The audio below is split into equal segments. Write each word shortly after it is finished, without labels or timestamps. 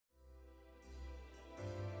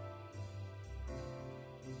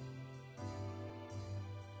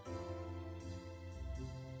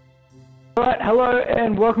Alright, hello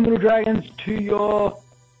and welcome Little Dragons to your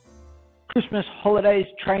Christmas holidays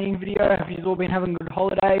training video. Hope you've all been having good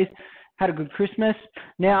holidays, had a good Christmas.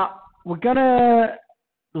 Now, we're going to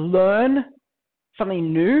learn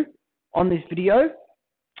something new on this video,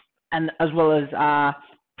 and as well as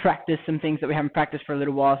practice some things that we haven't practiced for a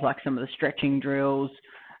little while, like some of the stretching drills,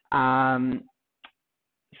 some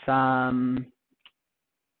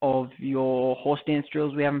of your horse dance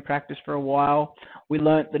drills we haven't practiced for a while. We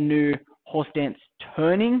learnt the new horse dance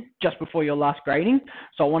turning just before your last grading,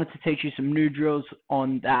 so I wanted to teach you some new drills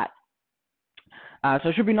on that. So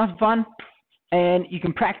it should be nice and fun, and you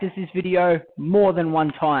can practice this video more than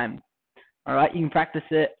one time. Alright, you can practice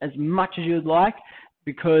it as much as you'd like,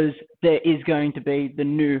 because there is going to be the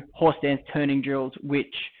new horse dance turning drills,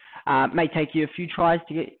 which may take you a few tries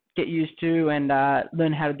to get used to and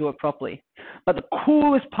learn how to do it properly. But the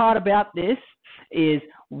coolest part about this is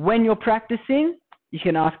when you're practicing, you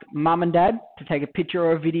can ask mum and dad to take a picture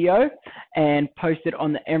or a video and post it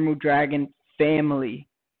on the Emerald Dragon family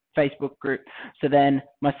Facebook group. So then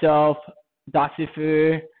myself,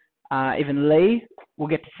 Dasifu, even Lee will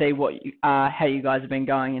get to see what how you guys have been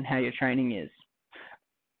going and how your training is.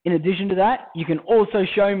 In addition to that, you can also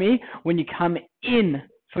show me when you come in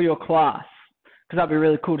for your class, because that'd be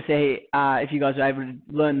really cool to see if you guys are able to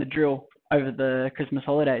learn the drill over the Christmas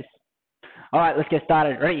holidays. All right, let's get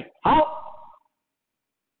started. Ready? Halt!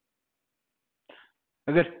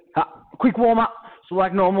 Good. Quick warm up. So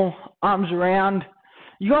like normal, arms around.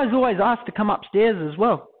 You guys always ask to come upstairs as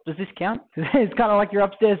well. Does this count? It's kind of like you're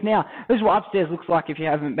upstairs now. This is what upstairs looks like if you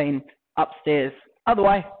haven't been upstairs. Other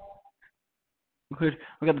way. Good.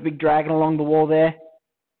 We've got the big dragon along the wall there.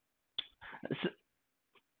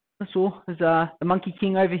 That's all. There's the Monkey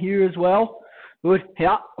King over here as well. Good.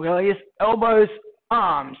 Yeah. We're going to use elbows,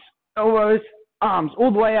 arms, elbows, arms,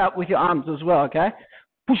 all the way up with your arms as well. Okay.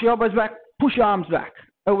 Push your elbows back. Push your arms back.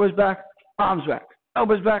 Elbows back. Arms back.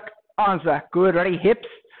 Elbows back. Arms back. Good. Ready. Hips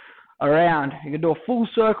around. You can do a full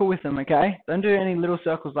circle with them. Okay. Don't do any little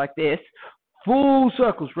circles like this. Full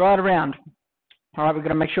circles right around. All right. We're going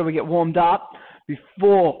to make sure we get warmed up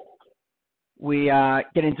before we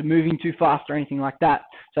get into moving too fast or anything like that.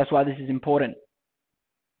 So that's why this is important.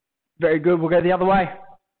 Very good. We'll go the other way.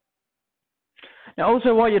 Now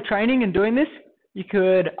also while you're training and doing this, you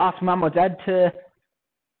could ask mum or dad to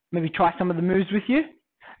maybe try some of the moves with you.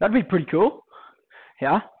 That'd be pretty cool.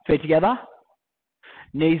 Yeah, feet together,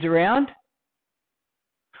 knees around.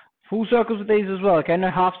 Full circles with these as well, okay?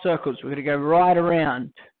 No half circles. We're going to go right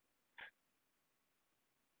around.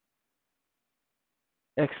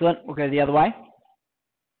 Excellent. We'll go the other way.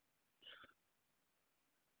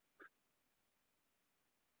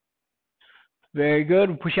 Very good.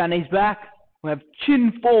 We'll push our knees back. We'll have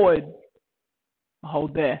chin forward.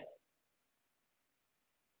 Hold there.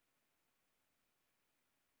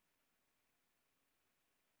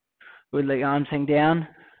 Good. Let your arms hang down.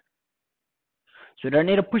 So we don't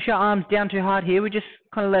need to push our arms down too hard here. We just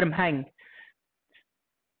kind of let them hang.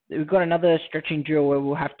 We've got another stretching drill where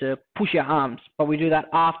we'll have to push our arms, but we do that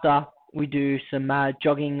after we do some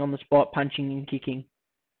jogging on the spot, punching and kicking.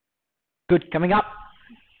 Good. Coming up.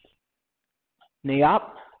 Knee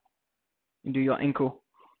up. And do your ankle.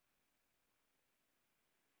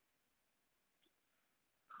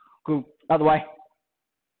 Good. Other way.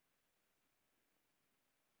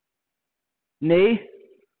 Knee.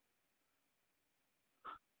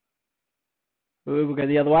 Good. We'll go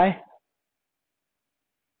the other way.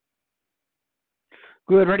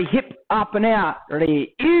 Good. Ready. Hip up and out.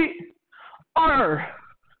 Ready. E, R,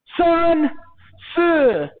 sun,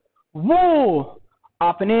 S, wo.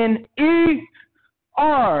 Up and in. E,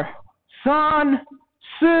 R, sun,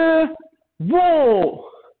 S, wo.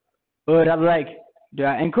 Good. Other leg. Do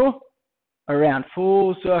our ankle. Around.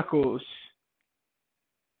 Full circles.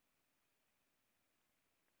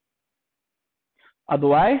 Other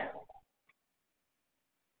way.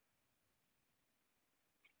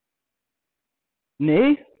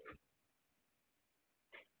 Knee.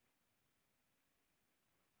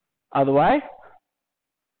 Other way.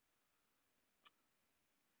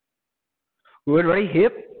 Good. Ready.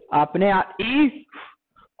 Hip. Up and out. E.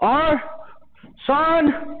 R.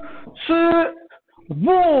 Sun. S.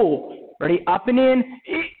 Wo. Ready. Up and in.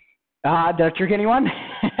 E. Did I trick anyone?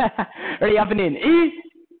 Ready. Up and in. E.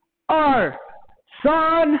 R.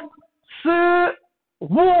 Sun. S.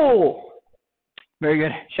 Wo. Very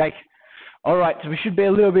good. Shake. All right, so we should be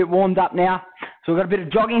a little bit warmed up now. So we've got a bit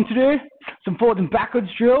of jogging to do, some forwards and backwards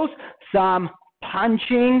drills, some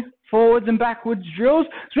punching forwards and backwards drills.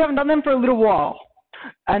 So we haven't done them for a little while.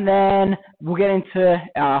 And then we'll get into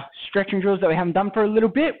our stretching drills that we haven't done for a little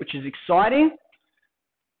bit, which is exciting.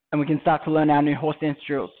 and we can start to learn our new horse dance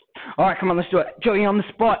drills. All right, come on, let's do it. Jogging on the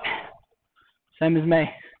spot. Same as me.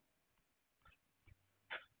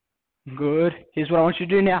 Good. Here's what I want you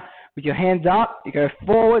to do now. With your hands up, you go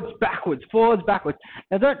forwards, backwards, forwards, backwards.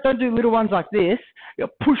 Now don't do little ones like this. You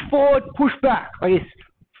push forward, push back, like this.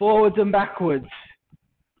 Forwards and backwards.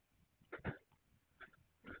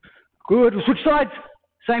 Good. We'll switch sides.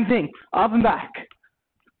 Same thing. Up and back.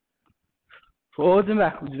 Forwards and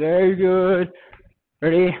backwards. Very good.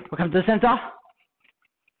 Ready? We'll come to the center.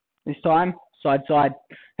 This time, side, side.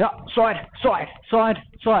 Yeah, side, side, side,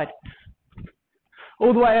 side.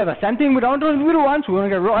 All the way over. Same thing. We don't do the little ones. We want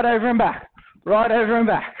to go right over and back. Right over and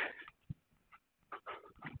back.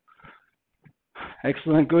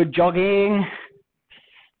 Excellent. Good. Jogging.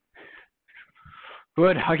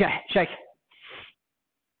 Good. Okay. Shake.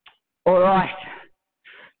 All right.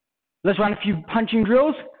 Let's run a few punching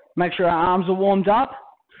drills. Make sure our arms are warmed up.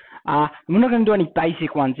 We're not going to do any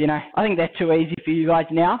basic ones, you know. I think they're too easy for you guys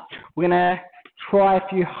now. We're going to try a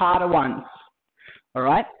few harder ones. All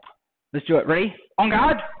right. Let's do it. Ready? On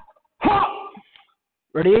guard. Ha!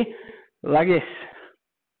 Ready? Like this.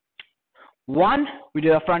 1, we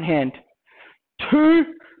do our front hand. 2,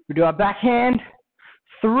 we do our back hand.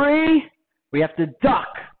 3, we have to duck.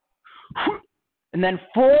 And then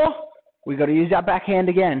 4, we got to use our back hand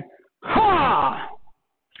again. Ha!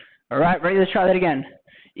 All right, ready? Let's try that again.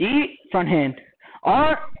 E, front hand.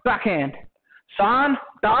 R, back hand. San,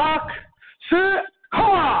 duck. S,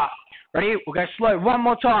 ha! Ready? We'll go slow. One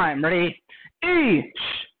more time. Ready? E,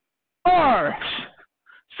 R,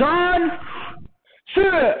 San,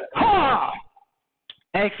 S, ha!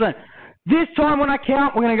 Excellent. This time when I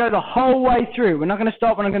count, we're going to go the whole way through. We're not going to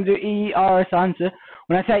stop. We're not going to do E, R, San, S.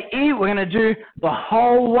 When I say E, we're going to do the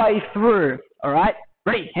whole way through. All right?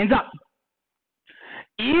 Ready? Hands up.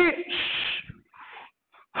 E,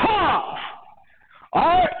 ha!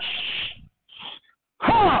 R,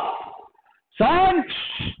 ha! San,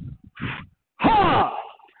 ha!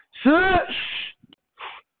 S,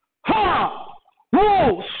 ha!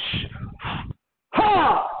 Whoa!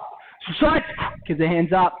 Ha! Side. Keep the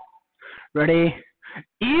hands up. Ready?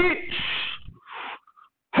 E,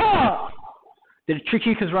 ha! Did it trick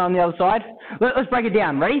you because we're on the other side? Let's break it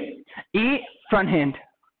down. Ready? E, front hand.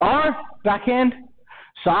 R, back hand.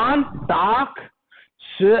 San, duck.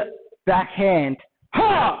 S, back hand.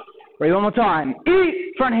 Ha! Ready? One more time.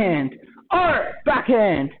 E, front hand. R, back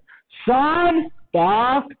hand. San,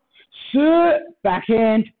 duck. S, back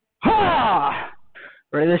hand. Ha!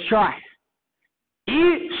 Ready? Let's try.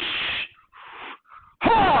 E,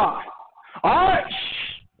 ha! R,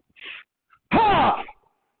 ha!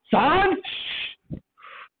 San,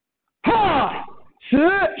 ha! S,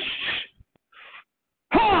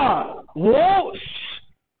 ha! Whoa!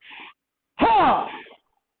 Ha!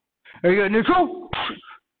 Very good. Neutral.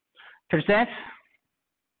 Touch stance.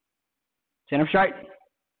 Stand up straight.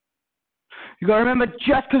 You got to remember,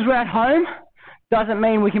 just because we're at home doesn't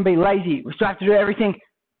mean we can be lazy. We still have to do everything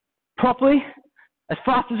properly, as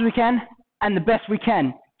fast as we can, and the best we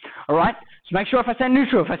can. All right? So make sure if I say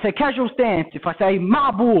neutral, if I say casual stance, if I say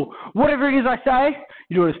marble, whatever it is I say,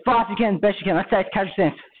 you do it as fast as you can, as best you can. Let's say it's casual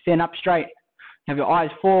stance. Stand up straight. Have your eyes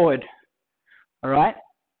forward. All right?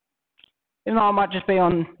 Even though I might just be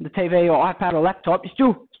on the TV or iPad or laptop, you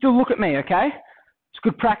still look at me, okay? It's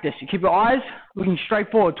good practice. You keep your eyes looking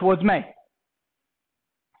straight forward towards me.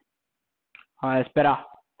 All right, that's better.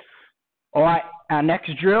 All right, our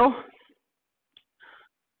next drill,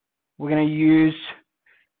 we're going to use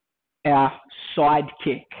our side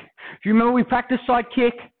kick. If you remember, we practiced side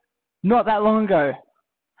kick not that long ago.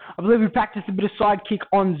 I believe we practiced a bit of side kick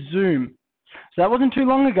on Zoom. So that wasn't too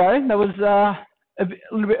long ago. That was a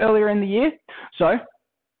little bit earlier in the year. So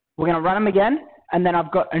we're going to run them again, and then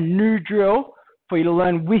I've got a new drill for you to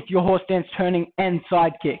learn with your horse dance turning and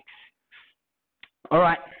side kicks. All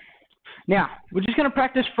right. Now, we're just going to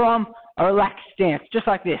practice from a relaxed stance, just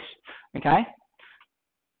like this, okay?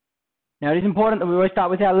 Now, it is important that we always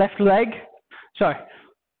start with our left leg. So,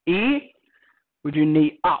 E, we do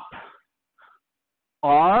knee up.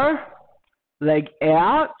 R, leg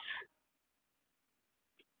out.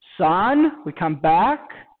 San, we come back.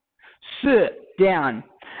 S, down.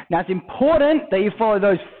 Now, it's important that you follow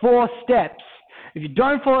those 4 steps. If you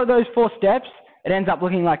don't follow those 4 steps, it ends up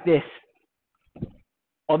looking like this.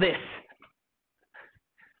 Or this.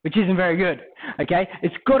 Which isn't very good, okay?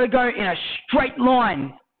 It's got to go in a straight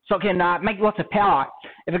line so it can make lots of power.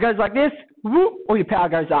 If it goes like this, whoop, all your power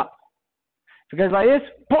goes up. If it goes like this,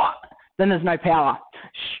 blah, then there's no power.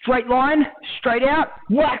 Straight line, straight out,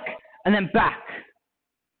 whack, and then back.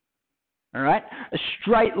 All right? A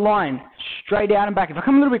straight line, straight out and back. If I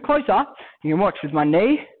come a little bit closer, you can watch with my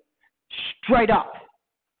knee, straight up.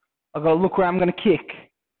 I've got to look where I'm going to kick.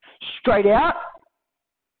 Straight out,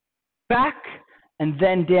 back, and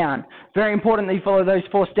then down. Very important that you follow those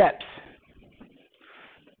 4 steps.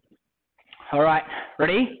 All right,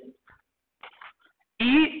 ready?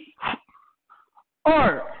 E,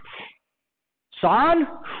 R, san,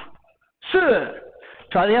 si.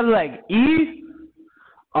 Try the other leg. E,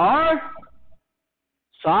 R,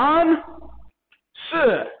 san, si.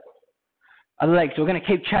 Other leg. So we're going to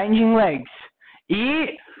keep changing legs.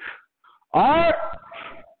 E, R,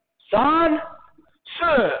 san,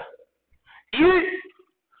 si. E,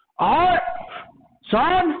 R,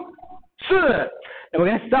 san, si. And we're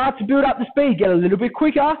going to start to build up the speed, get a little bit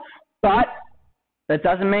quicker, but that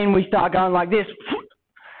doesn't mean we start going like this.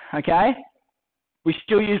 Okay? We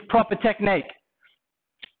still use proper technique.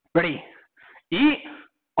 Ready? E,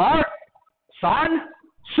 R, san,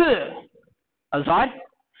 si. Other side.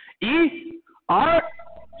 E, R,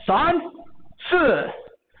 san, si.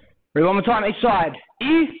 Ready, one more time, each side.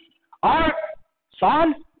 E, R,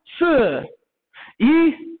 san, si.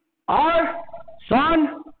 E, R,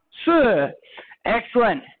 san, si.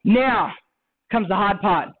 Excellent. Now comes the hard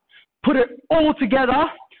part. Put it all together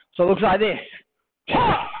so it looks like this.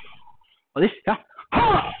 Or this.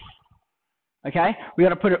 Okay, we got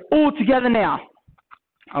to put it all together now.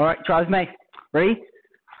 All right, try with me. Ready?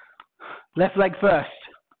 Left leg first.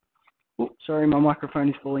 Oops, sorry, my microphone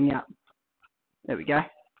is falling out. There we go.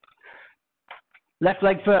 Left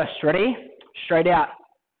leg first. Ready? Straight out.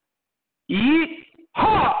 E,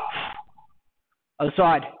 ha. Other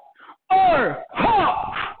side. Oh,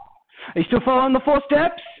 ha. Are you still following the 4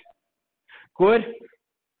 steps? Good.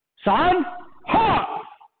 San, ha.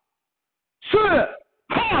 Si,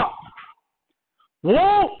 ha.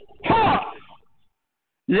 Wo, ha.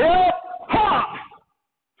 Le, ha.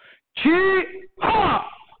 Chi, ha.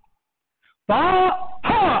 Ba,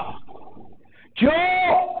 ha. Jo,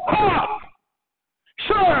 ha.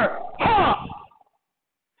 Sure, ha.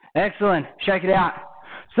 Excellent. Shake it out.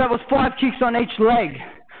 So that was 5 kicks on each leg.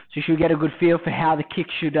 So you should get a good feel for how the kick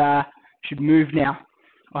should move now,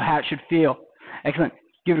 or how it should feel. Excellent.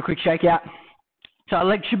 Give it a quick shake out. So our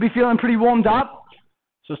legs should be feeling pretty warmed up.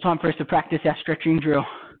 So it's time for us to practice our stretching drill.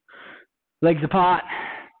 Legs apart.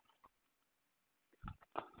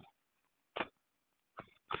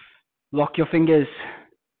 Lock your fingers.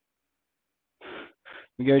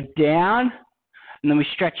 We go down, and then we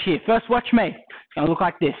stretch here. First, watch me. It's going to look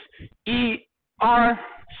like this. E, R,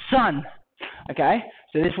 sun. Okay?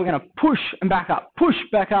 So this, we're going to push and back up. Push,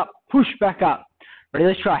 back up. Push, back up. Ready?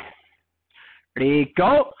 Let's try. Ready?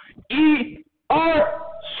 Go. E, R,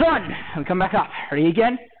 sun. And we come back up. Ready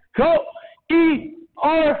again? Go. E,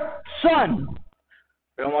 R, sun.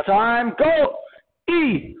 One more time. Go.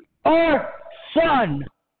 E, R, sun.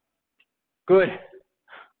 Good.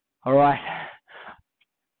 All right.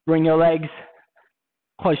 Bring your legs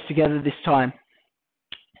close together this time.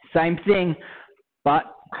 Same thing, but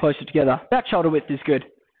closer together. That shoulder width is good.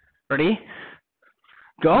 Ready?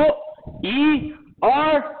 Go. E,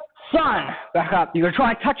 R, sun. Back up. You're going to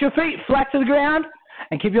try and touch your feet flat to the ground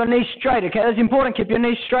and keep your knees straight. Okay, that's important. Keep your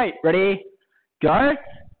knees straight. Ready? Go.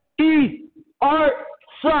 E, R,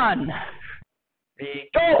 sun. Ready?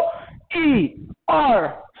 Go. E,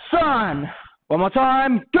 R, sun. One more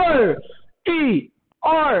time. Go. E,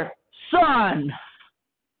 R, sun.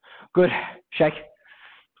 Good. Shake.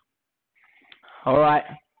 All right.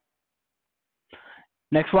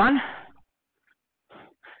 Next one.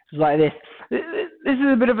 It's like this. This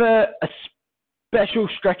is a bit of a special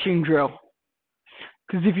stretching drill.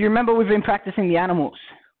 Because if you remember, we've been practicing the animals.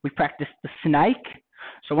 We practiced the snake.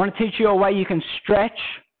 So I want to teach you a way you can stretch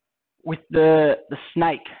with the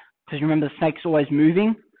snake. Because remember, the snake's always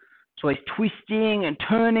moving. It's always twisting and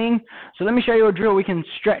turning. So let me show you a drill we can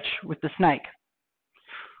stretch with the snake.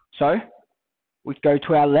 So we go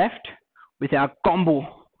to our left with our gomble,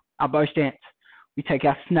 our bow stance. We take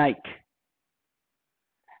our snake.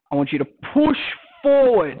 I want you to push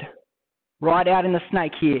forward, right out in the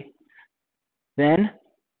snake here. Then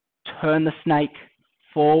turn the snake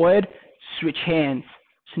forward, switch hands.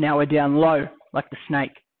 So now we're down low, like the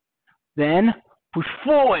snake. Then push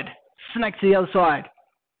forward, snake to the other side.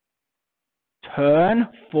 Turn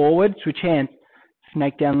forward, switch hands,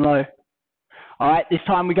 snake down low. All right, this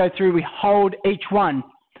time we go through, we hold each one.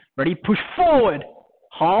 Ready? Push forward.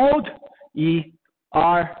 Hold. E,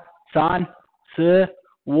 R, san, si,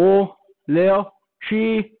 wo, liu,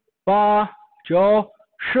 chi, ba, jo,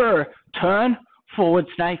 shi. Turn. Forward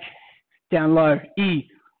snake. Down low. E,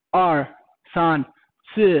 R, san,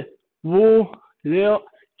 si, wo, liu,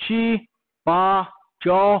 chi, ba,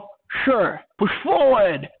 jo, shi. Push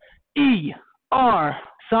forward. E, R,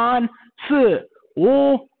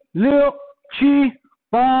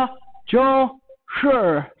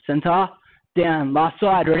 3、4、5、6、7、8、9、10. Center, down, last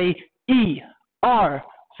side, ready?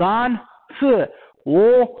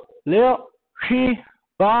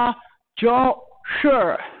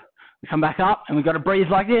 1、2、3、4、5、6、7、8、9、10. We come back up and we've got to breathe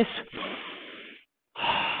like this.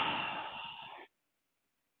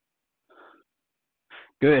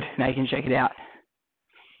 Good. Now you can shake it out.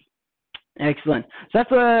 Excellent. So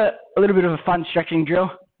that's a little bit of a fun stretching drill.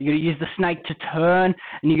 You're going to use the snake to turn,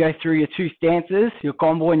 and you go through your two stances, your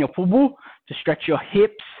combo and your pull, to stretch your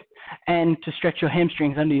hips and to stretch your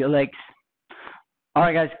hamstrings under your legs. All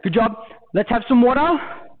right, guys. Good job. Let's have some water,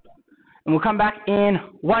 and we'll come back in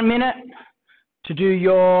 1 minute to do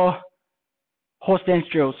your horse dance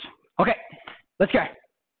drills. Okay, let's go.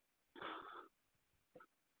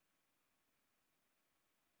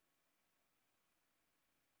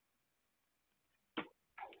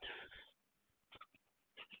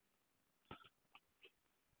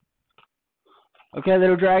 Okay,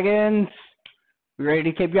 little dragons, we ready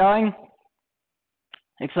to keep going?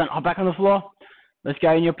 Excellent. Hop back on the floor. Let's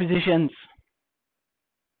go in your positions.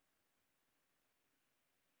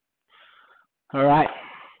 All right.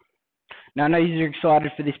 Now I know you're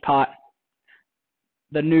excited for this part,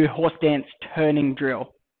 the new horse dance turning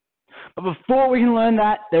drill. But before we can learn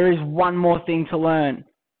that, there is one more thing to learn.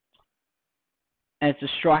 And it's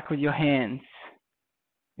a strike with your hands.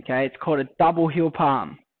 Okay, it's called a double heel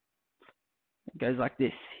palm. It goes like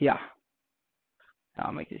this, here.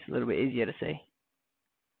 I'll make this a little bit easier to see.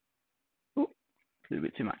 Ooh, a little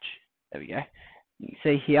bit too much. There we go. You can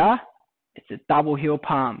see here, it's a double heel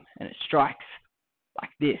palm, and it strikes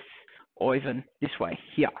like this, or even this way,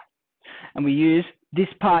 here. And we use this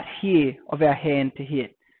part here of our hand to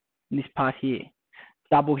hit, and this part here.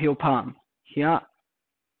 Double heel palm, here,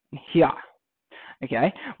 and here.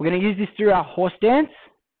 Okay, we're going to use this through our horse dance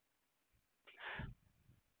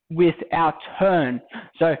with our turn.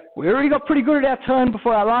 So we already got pretty good at our turn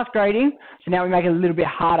before our last grading, so now we make it a little bit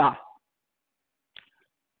harder.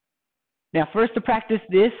 Now for us to practice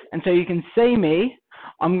this, and so you can see me,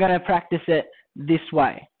 I'm going to practice it this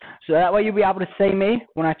way. So that way you'll be able to see me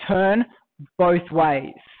when I turn both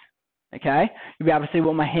ways. Okay? You'll be able to see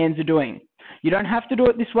what my hands are doing. You don't have to do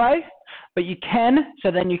it this way, but you can,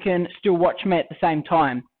 so then you can still watch me at the same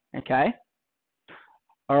time. Okay?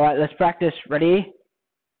 Alright, let's practice. Ready?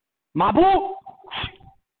 Marble.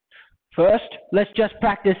 First, let's just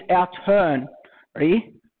practice our turn.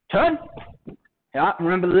 Ready? Turn. Yeah,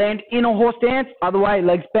 remember, land in a horse dance. Other way,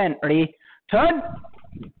 legs bent. Ready? Turn.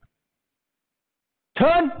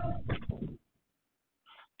 Turn.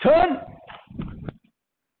 Turn.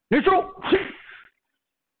 Neutral.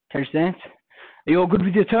 Carry stance. Are you all good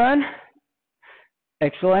with your turn?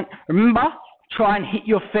 Excellent. Remember, try and hit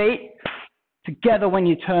your feet together when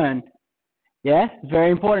you turn. Yeah,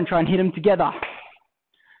 very important. Try and hit them together.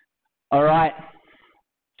 All right.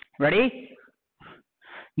 Ready?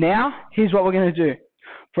 Now, here's what we're going to do.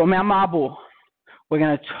 From our marble, we're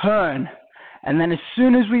going to turn. And then as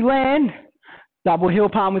soon as we land, double heel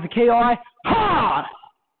palm with the ki, hard!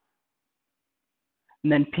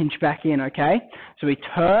 And then pinch back in, okay? So we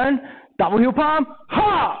turn, double heel palm,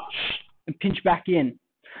 hard! And pinch back in.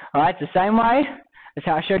 All right, it's the same way as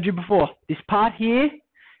how I showed you before. This part here,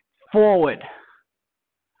 forward.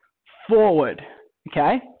 Forward.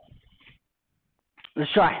 Okay?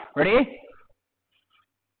 Let's try. Ready?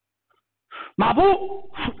 Marble.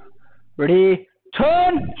 Ready?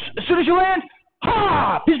 Turn. As soon as you land,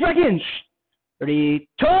 ha! Pinch back in. Ready?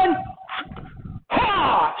 Turn.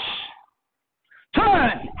 Ha!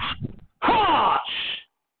 Turn. Ha!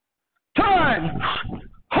 Turn.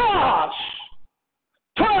 Ha!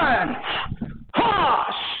 Turn. Ha!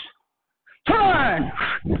 Turn.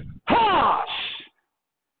 Ha!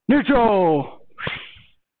 Neutral.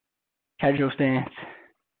 Casual stance.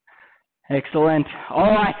 Excellent.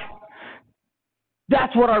 All right.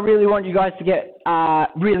 That's what I really want you guys to get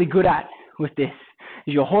really good at with this.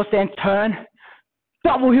 Is your horse dance turn,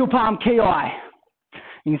 double heel palm ki. You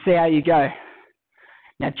can see how you go.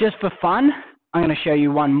 Now, just for fun, I'm going to show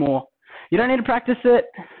you one more. You don't need to practice it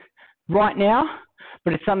right now,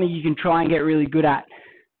 but it's something you can try and get really good at.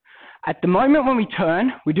 At the moment when we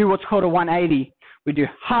turn, we do what's called a 180. We do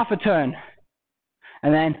half a turn,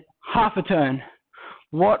 and then half a turn.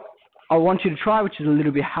 What I want you to try, which is a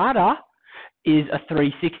little bit harder, is a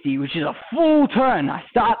 360, which is a full turn. I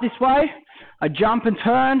start this way, I jump and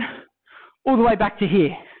turn all the way back to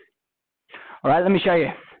here. All right, let me show you.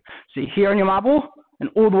 See, here on your marble, and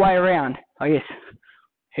all the way around, like this.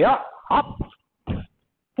 Here, up,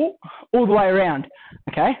 pull, all the way around.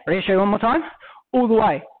 Okay, ready to show you one more time? All the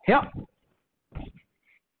way, here,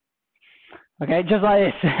 Okay, just like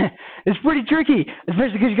this. It's pretty tricky,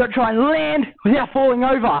 especially because you've got to try and land without falling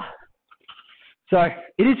over. So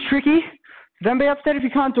it is tricky. Don't be upset if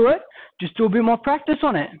you can't do it. Just do a bit more practice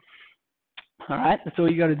on it. All right, that's all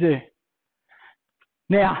you got to do.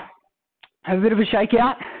 Now, have a bit of a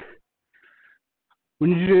shakeout.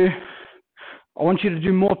 I want you to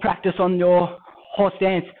do more practice on your horse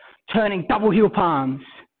stance, turning double heel palms.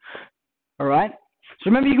 All right? So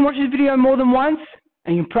remember, you can watch this video more than once,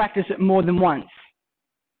 and you can practice it more than once.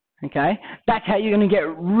 Okay? That's how you're going to get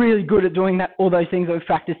really good at doing all those things that we've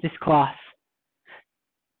practiced this class.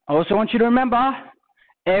 I also want you to remember,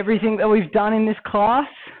 everything that we've done in this class,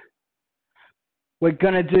 we're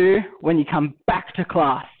going to do when you come back to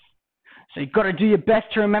class. So you've got to do your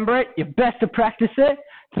best to remember it, your best to practice it,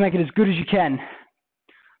 to make it as good as you can.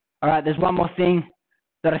 All right, there's one more thing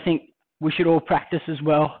that I think we should all practice as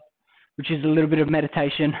well, which is a little bit of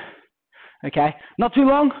meditation. Okay, not too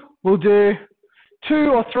long. We'll do 2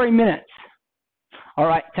 or 3 minutes. All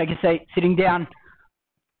right, take a seat, sitting down.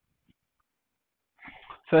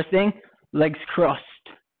 First thing, legs crossed.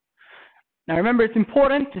 Now remember, it's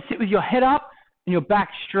important to sit with your head up and your back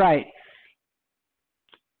straight.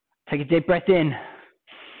 Take a deep breath in.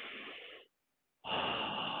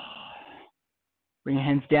 Bring your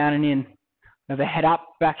hands down and in. Have the head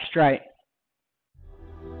up, back straight.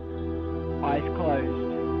 Eyes closed.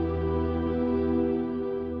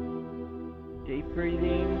 Deep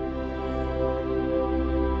breathing.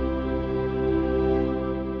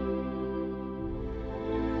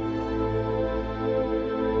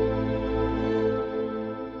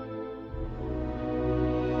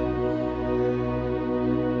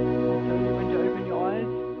 I'll tell you when to open your eyes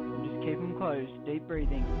and just keep them closed. Deep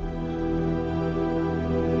breathing.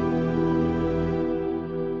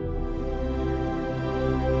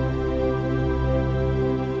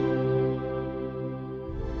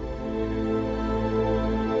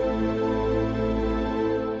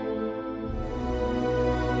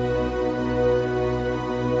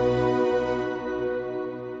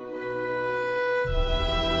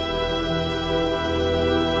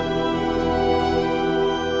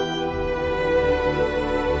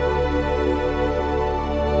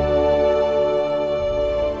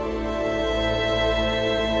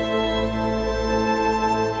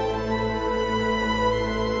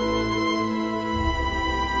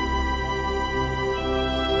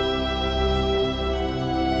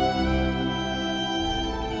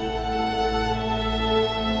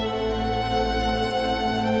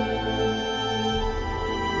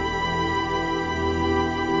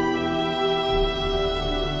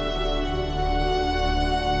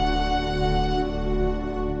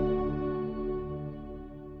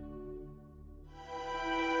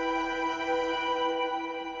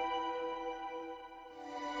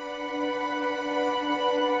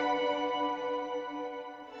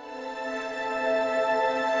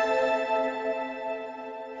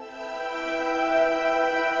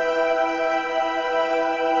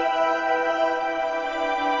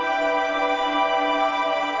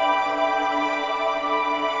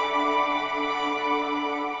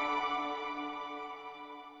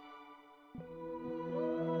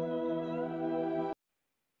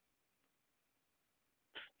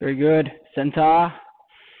 Very good. Center.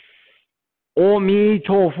 Omi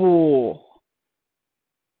tofu.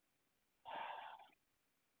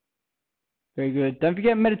 Very good. Don't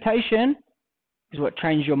forget, meditation is what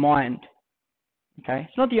trains your mind. Okay?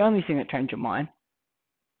 It's not the only thing that trains your mind,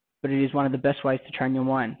 but it is one of the best ways to train your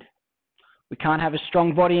mind. We can't have a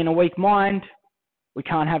strong body and a weak mind. We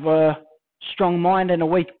can't have a strong mind and a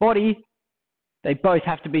weak body. They both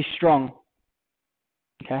have to be strong.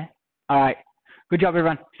 Okay? All right. Good job,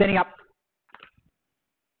 everyone. Standing up.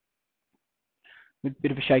 A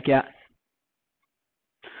bit of a shakeout.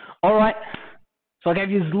 All right. So I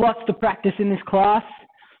gave you lots to practice in this class.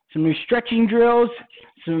 Some new stretching drills,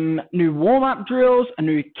 some new warm-up drills, a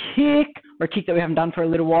new kick, or a kick that we haven't done for a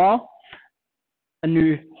little while, a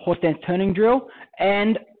new horse stance turning drill,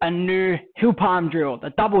 and a new heel palm drill, the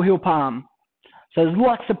double heel palm. So there's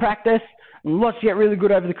lots to practice and lots to get really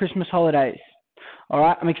good over the Christmas holidays. All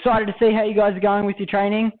right, I'm excited to see how you guys are going with your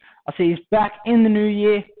training. I'll see you back in the new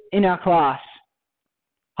year in our class.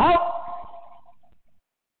 Halt!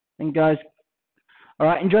 Thank you, guys. All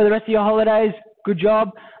right, enjoy the rest of your holidays. Good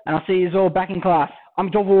job, and I'll see you all back in class. I'm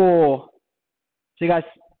Tofu. See you guys.